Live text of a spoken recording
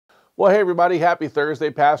Well, hey everybody, happy Thursday.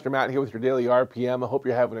 Pastor Matt here with your daily RPM. I hope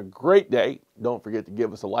you're having a great day. Don't forget to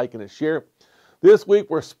give us a like and a share. This week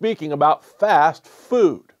we're speaking about fast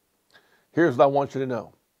food. Here's what I want you to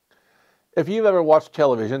know. If you've ever watched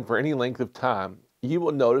television for any length of time, you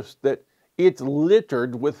will notice that it's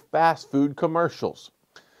littered with fast food commercials.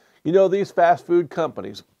 You know, these fast food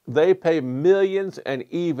companies, they pay millions and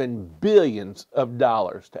even billions of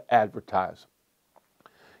dollars to advertise.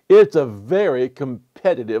 It's a very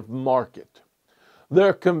competitive market.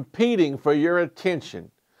 They're competing for your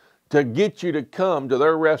attention to get you to come to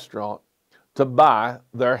their restaurant to buy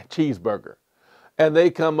their cheeseburger. And they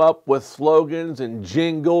come up with slogans and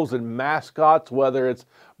jingles and mascots, whether it's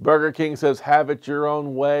Burger King says, have it your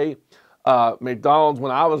own way. McDonald's,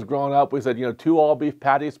 when I was growing up, we said, 2 all-beef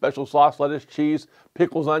patties, special sauce, lettuce, cheese,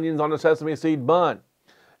 pickles, onions on a sesame seed bun.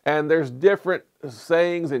 And there's different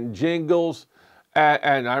sayings and jingles.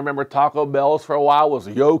 And I remember Taco Bell's for a while was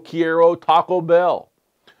Yo Quiero Taco Bell.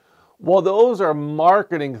 Well, those are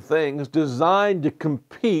marketing things designed to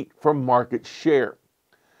compete for market share.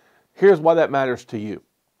 Here's why that matters to you.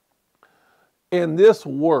 In this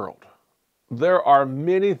world, there are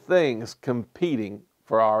many things competing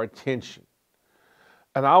for our attention.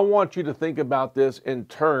 And I want you to think about this in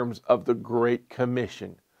terms of the Great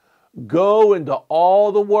Commission. Go into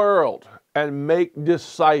all the world and make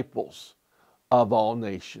disciples of all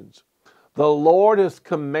nations. The Lord has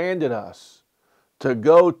commanded us to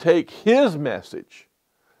go take His message.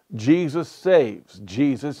 Jesus saves,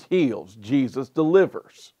 Jesus heals, Jesus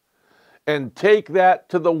delivers. And take that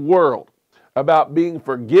to the world about being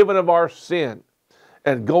forgiven of our sin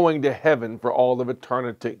and going to heaven for all of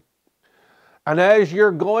eternity. And as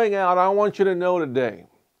you're going out, I want you to know today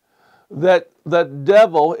that the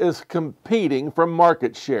devil is competing for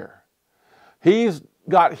market share. He's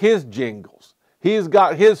got his jingles. He's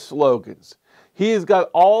got his slogans. He's got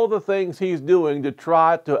all the things he's doing to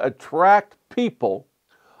try to attract people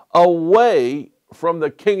away from the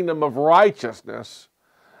kingdom of righteousness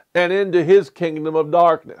and into his kingdom of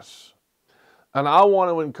darkness. And I want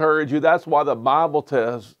to encourage you, that's why the Bible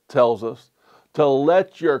tells us to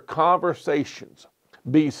let your conversations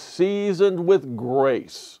be seasoned with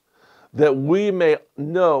grace, that we may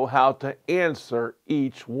know how to answer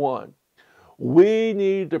each one. We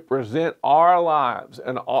need to present our lives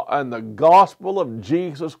and the gospel of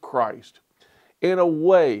Jesus Christ in a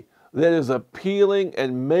way that is appealing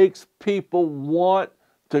and makes people want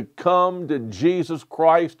to come to Jesus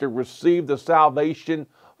Christ to receive the salvation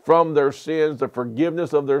from their sins, the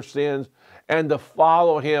forgiveness of their sins, and to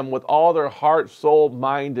follow Him with all their heart, soul,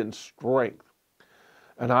 mind, and strength.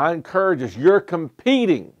 And I encourage us, you're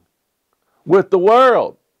competing with the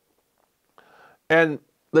world. And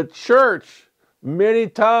the church many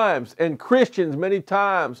times, and Christians many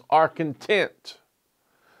times, are content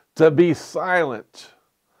to be silent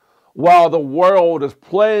while the world is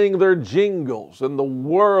playing their jingles and the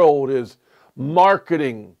world is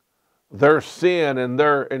marketing their sin and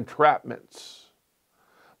their entrapments.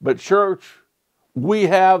 But church, we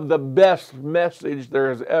have the best message there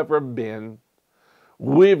has ever been.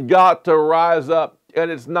 We've got to rise up, and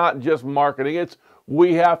it's not just marketing.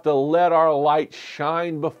 We have to let our light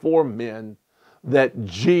shine before men that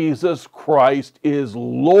Jesus Christ is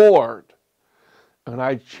Lord. And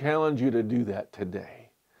I challenge you to do that today.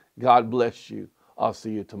 God bless you. I'll see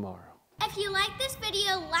you tomorrow. If you like this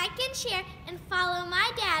video, like and share, and follow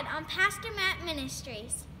my dad on Pastor Matt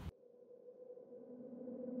Ministries.